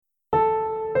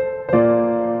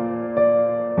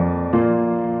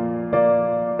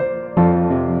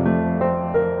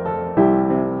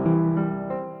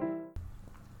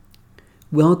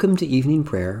Welcome to evening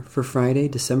prayer for Friday,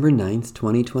 December 9th,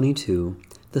 2022,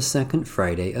 the second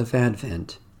Friday of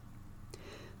Advent.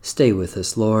 Stay with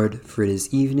us, Lord, for it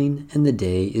is evening and the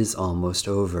day is almost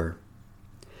over.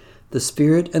 The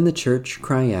Spirit and the Church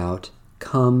cry out,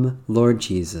 "Come, Lord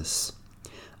Jesus."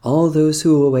 All those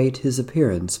who await his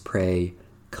appearance pray,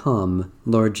 "Come,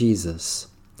 Lord Jesus."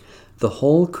 The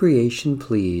whole creation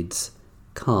pleads,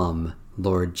 "Come,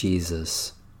 Lord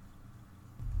Jesus."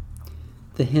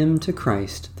 The hymn to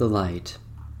Christ the Light.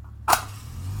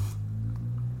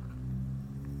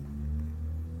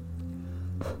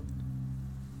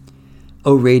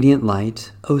 O radiant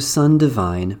light, O Sun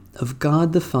divine, of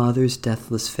God the Father's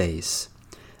deathless face,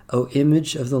 O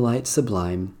image of the light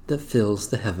sublime that fills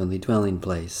the heavenly dwelling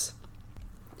place.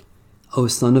 O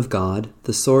Son of God,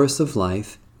 the source of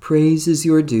life, praise is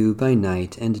your due by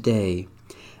night and day.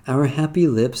 Our happy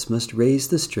lips must raise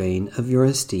the strain of your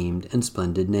esteemed and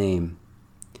splendid name.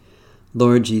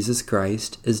 Lord Jesus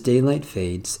Christ, as daylight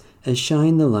fades, as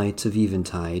shine the lights of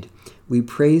eventide, we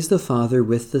praise the Father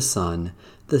with the Son,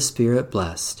 the Spirit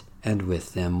blessed, and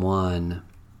with them one.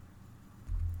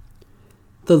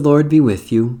 The Lord be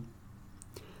with you.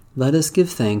 Let us give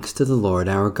thanks to the Lord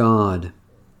our God.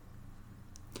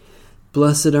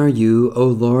 Blessed are you, O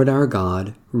Lord our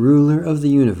God, ruler of the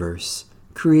universe,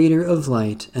 creator of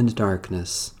light and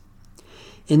darkness.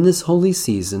 In this holy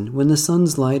season, when the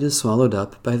sun's light is swallowed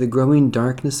up by the growing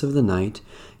darkness of the night,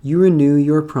 you renew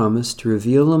your promise to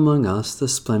reveal among us the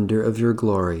splendor of your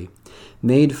glory,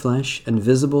 made flesh and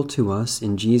visible to us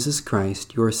in Jesus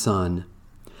Christ, your Son.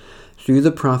 Through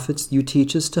the prophets you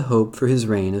teach us to hope for his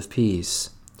reign of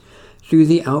peace. Through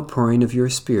the outpouring of your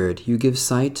Spirit you give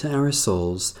sight to our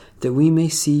souls, that we may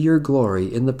see your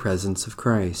glory in the presence of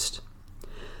Christ.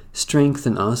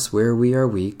 Strengthen us where we are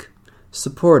weak,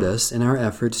 support us in our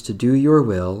efforts to do your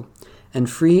will, and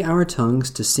free our tongues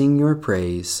to sing your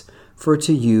praise, for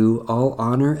to you all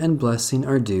honor and blessing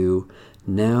are due,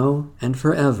 now and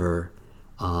forever.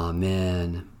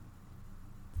 Amen.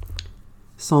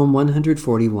 Psalm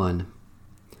 141.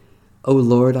 O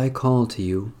Lord, I call to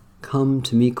you. Come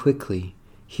to me quickly.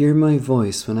 Hear my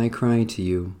voice when I cry to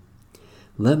you.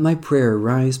 Let my prayer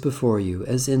rise before you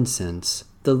as incense,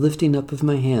 the lifting up of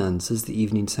my hands as the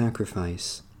evening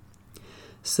sacrifice.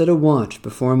 Set a watch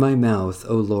before my mouth,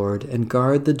 O Lord, and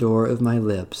guard the door of my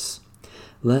lips.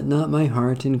 Let not my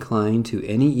heart incline to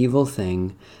any evil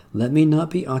thing. Let me not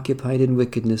be occupied in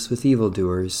wickedness with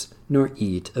evildoers, nor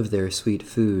eat of their sweet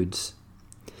foods.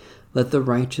 Let the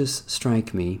righteous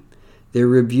strike me. Their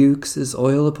rebukes as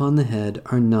oil upon the head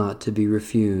are not to be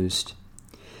refused.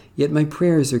 Yet my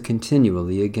prayers are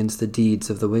continually against the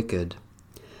deeds of the wicked.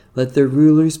 Let their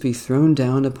rulers be thrown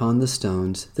down upon the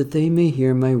stones, that they may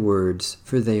hear my words,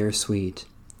 for they are sweet.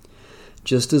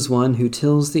 Just as one who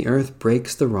tills the earth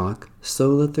breaks the rock,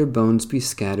 so let their bones be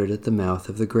scattered at the mouth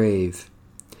of the grave.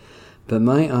 But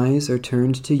my eyes are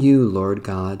turned to you, Lord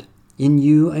God. In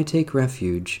you I take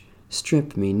refuge.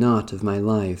 Strip me not of my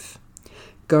life.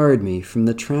 Guard me from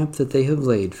the trap that they have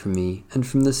laid for me, and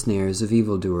from the snares of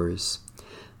evildoers.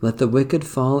 Let the wicked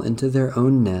fall into their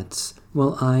own nets,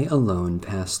 while I alone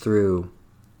pass through.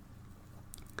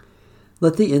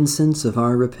 Let the incense of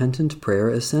our repentant prayer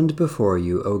ascend before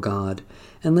you, O God,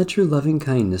 and let your loving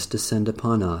kindness descend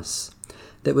upon us,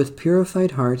 that with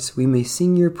purified hearts we may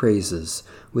sing your praises,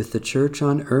 with the church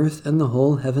on earth and the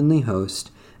whole heavenly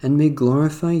host, and may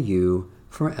glorify you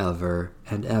forever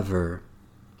and ever.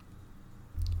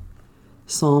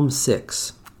 Psalm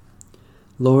 6.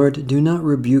 Lord, do not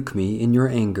rebuke me in your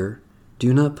anger.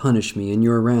 Do not punish me in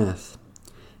your wrath.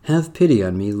 Have pity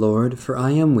on me, Lord, for I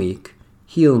am weak.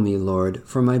 Heal me, Lord,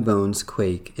 for my bones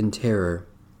quake in terror.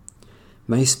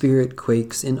 My spirit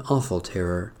quakes in awful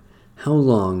terror. How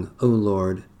long, O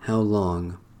Lord, how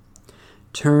long?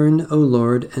 Turn, O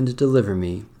Lord, and deliver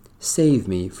me. Save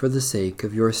me for the sake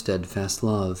of your steadfast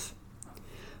love.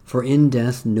 For in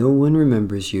death no one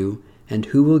remembers you, and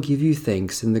who will give you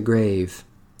thanks in the grave?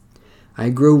 I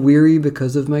grow weary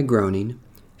because of my groaning.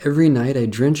 Every night I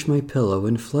drench my pillow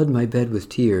and flood my bed with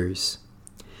tears.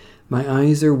 My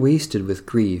eyes are wasted with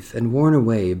grief and worn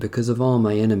away because of all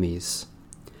my enemies.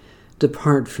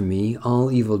 Depart from me,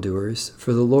 all evildoers,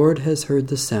 for the Lord has heard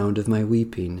the sound of my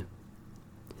weeping.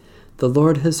 The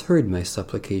Lord has heard my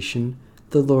supplication.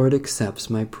 The Lord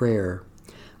accepts my prayer.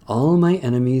 All my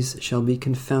enemies shall be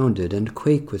confounded and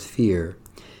quake with fear.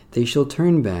 They shall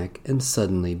turn back and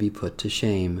suddenly be put to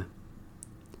shame.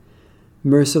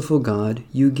 Merciful God,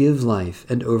 you give life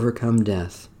and overcome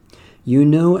death. You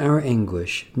know our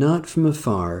anguish, not from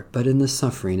afar, but in the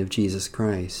suffering of Jesus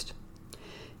Christ.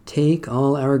 Take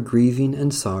all our grieving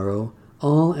and sorrow,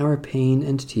 all our pain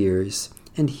and tears,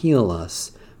 and heal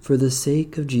us for the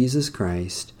sake of Jesus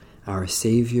Christ, our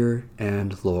Savior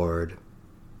and Lord.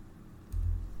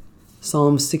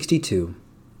 Psalm 62.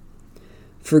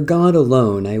 For God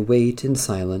alone I wait in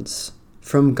silence.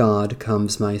 From God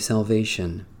comes my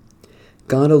salvation.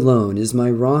 God alone is my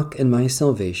rock and my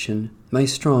salvation, my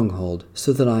stronghold,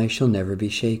 so that I shall never be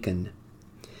shaken.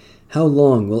 How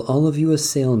long will all of you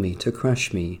assail me to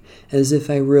crush me, as if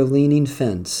I were a leaning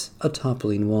fence, a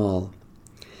toppling wall?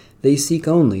 They seek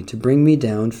only to bring me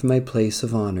down from my place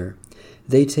of honor.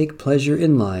 They take pleasure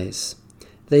in lies.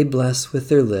 They bless with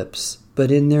their lips,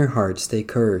 but in their hearts they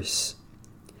curse.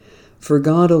 For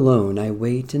God alone I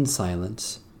wait in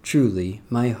silence. Truly,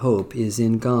 my hope is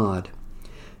in God.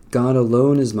 God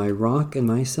alone is my rock and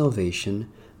my salvation,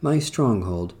 my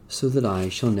stronghold, so that I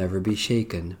shall never be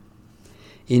shaken.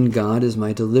 In God is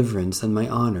my deliverance and my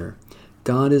honor.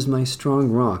 God is my strong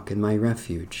rock and my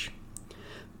refuge.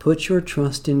 Put your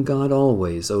trust in God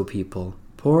always, O people.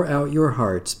 Pour out your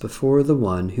hearts before the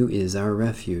one who is our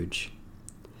refuge.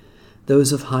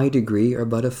 Those of high degree are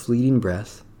but a fleeting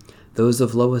breath. Those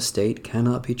of low estate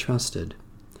cannot be trusted.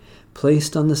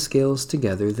 Placed on the scales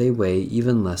together, they weigh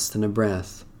even less than a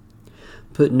breath.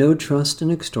 Put no trust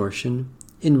in extortion.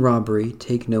 In robbery,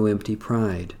 take no empty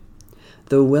pride.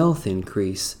 Though wealth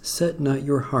increase, set not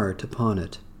your heart upon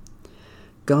it.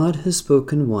 God has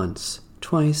spoken once,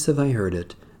 twice have I heard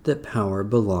it, that power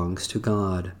belongs to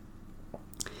God.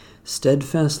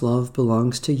 Steadfast love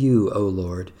belongs to you, O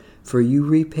Lord, for you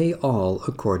repay all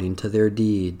according to their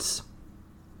deeds.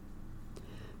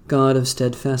 God of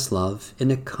steadfast love,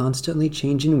 in a constantly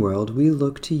changing world we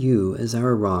look to you as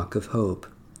our rock of hope.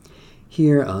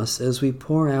 Hear us as we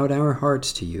pour out our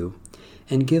hearts to you,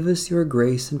 and give us your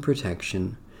grace and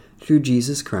protection, through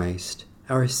Jesus Christ,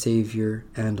 our Savior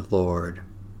and Lord.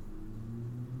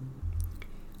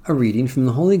 A reading from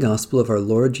the Holy Gospel of our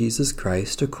Lord Jesus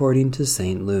Christ according to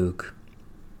St. Luke.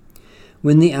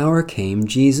 When the hour came,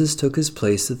 Jesus took his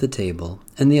place at the table,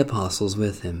 and the apostles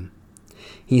with him.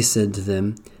 He said to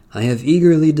them, I have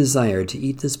eagerly desired to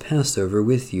eat this Passover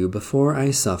with you before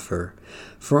I suffer,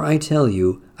 for I tell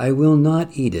you, I will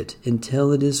not eat it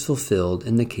until it is fulfilled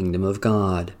in the kingdom of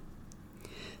God.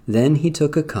 Then he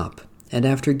took a cup, and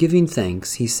after giving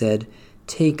thanks, he said,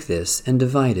 Take this and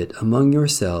divide it among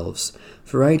yourselves,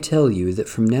 for I tell you that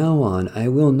from now on I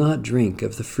will not drink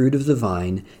of the fruit of the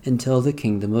vine until the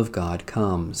kingdom of God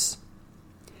comes.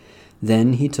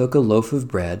 Then he took a loaf of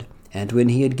bread, and when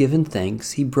he had given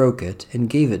thanks, he broke it and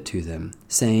gave it to them,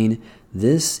 saying,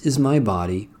 This is my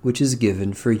body, which is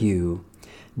given for you.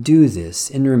 Do this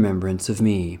in remembrance of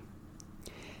me.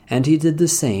 And he did the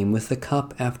same with the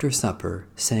cup after supper,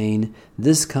 saying,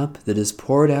 This cup that is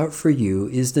poured out for you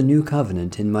is the new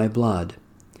covenant in my blood.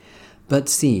 But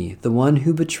see, the one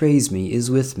who betrays me is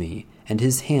with me, and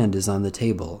his hand is on the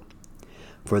table.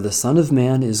 For the Son of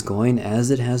Man is going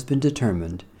as it has been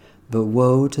determined, but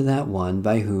woe to that one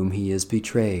by whom he is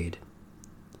betrayed.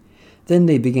 Then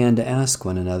they began to ask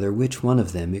one another which one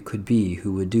of them it could be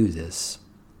who would do this.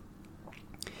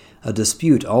 A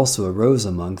dispute also arose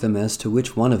among them as to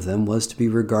which one of them was to be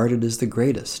regarded as the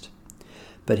greatest.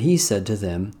 But he said to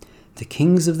them, The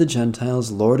kings of the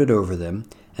Gentiles lord it over them,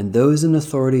 and those in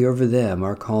authority over them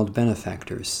are called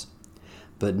benefactors.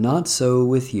 But not so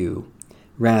with you.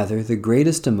 Rather, the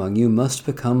greatest among you must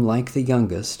become like the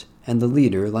youngest, and the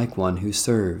leader like one who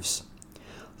serves.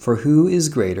 For who is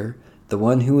greater, the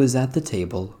one who is at the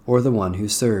table, or the one who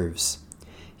serves?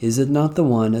 Is it not the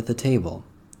one at the table?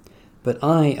 But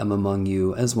I am among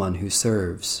you as one who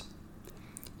serves.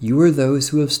 You are those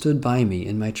who have stood by me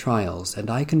in my trials, and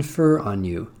I confer on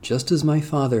you, just as my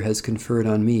Father has conferred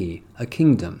on me, a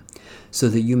kingdom, so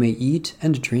that you may eat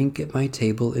and drink at my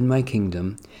table in my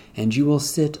kingdom, and you will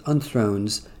sit on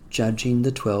thrones judging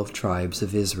the 12 tribes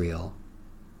of Israel.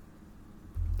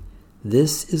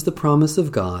 This is the promise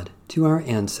of God to our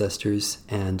ancestors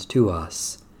and to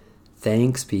us.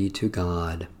 Thanks be to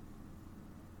God.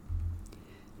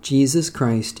 Jesus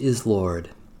Christ is Lord.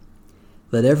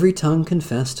 Let every tongue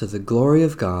confess to the glory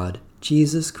of God,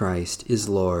 Jesus Christ is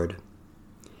Lord.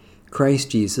 Christ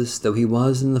Jesus, though he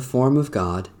was in the form of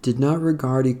God, did not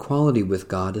regard equality with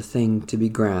God a thing to be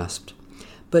grasped,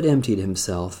 but emptied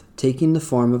himself, taking the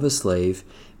form of a slave,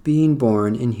 being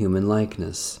born in human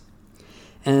likeness.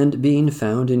 And being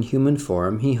found in human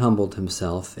form, he humbled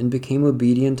himself, and became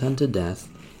obedient unto death,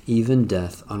 even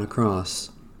death on a cross.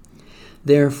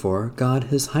 Therefore God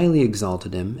has highly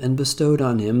exalted him, and bestowed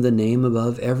on him the name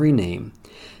above every name,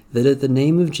 that at the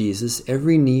name of Jesus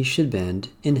every knee should bend,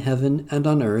 in heaven and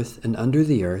on earth and under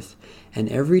the earth, and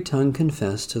every tongue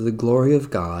confess to the glory of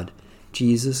God,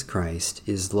 Jesus Christ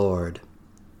is Lord.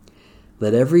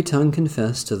 Let every tongue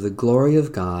confess to the glory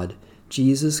of God,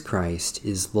 Jesus Christ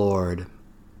is Lord.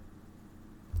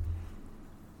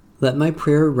 Let my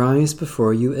prayer rise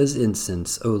before you as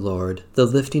incense, O Lord, the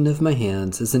lifting of my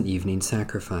hands as an evening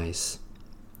sacrifice.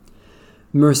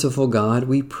 Merciful God,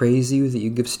 we praise you that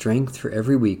you give strength for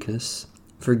every weakness,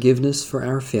 forgiveness for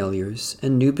our failures,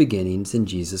 and new beginnings in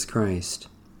Jesus Christ.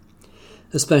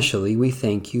 Especially we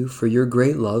thank you for your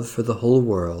great love for the whole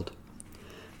world,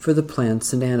 for the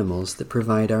plants and animals that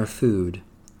provide our food,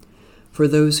 for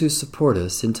those who support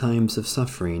us in times of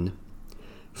suffering,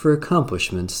 for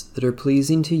accomplishments that are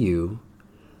pleasing to you,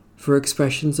 for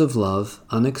expressions of love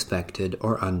unexpected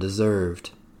or undeserved.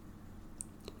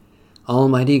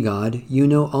 Almighty God, you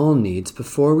know all needs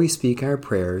before we speak our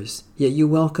prayers, yet you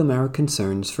welcome our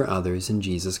concerns for others in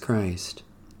Jesus Christ.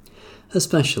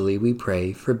 Especially we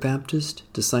pray for Baptist,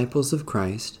 Disciples of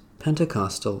Christ,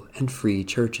 Pentecostal, and Free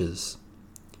churches,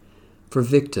 for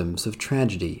victims of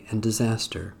tragedy and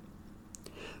disaster,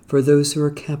 for those who are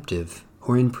captive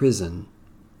or in prison,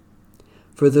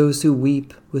 for those who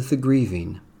weep with the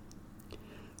grieving,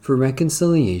 for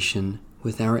reconciliation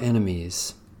with our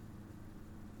enemies.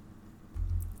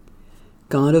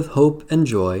 God of hope and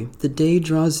joy, the day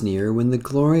draws near when the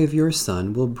glory of your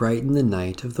Son will brighten the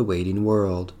night of the waiting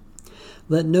world.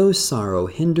 Let no sorrow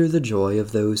hinder the joy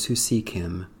of those who seek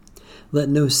him. Let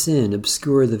no sin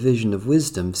obscure the vision of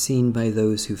wisdom seen by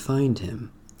those who find him.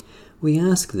 We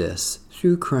ask this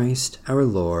through Christ our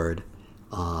Lord.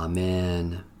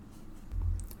 Amen.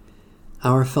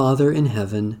 Our Father in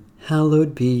heaven,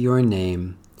 hallowed be your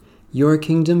name. Your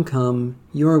kingdom come,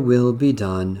 your will be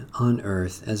done, on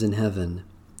earth as in heaven.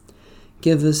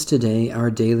 Give us today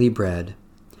our daily bread.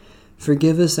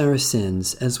 Forgive us our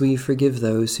sins as we forgive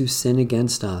those who sin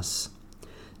against us.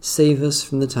 Save us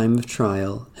from the time of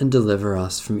trial and deliver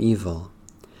us from evil.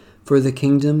 For the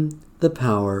kingdom, the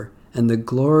power, and the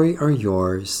glory are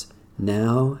yours,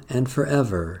 now and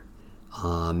forever.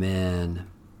 Amen.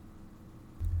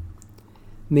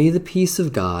 May the peace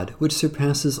of God, which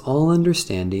surpasses all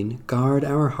understanding, guard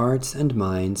our hearts and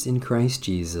minds in Christ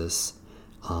Jesus.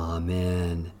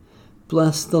 Amen.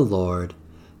 Bless the Lord.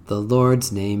 The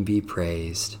Lord's name be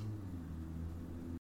praised.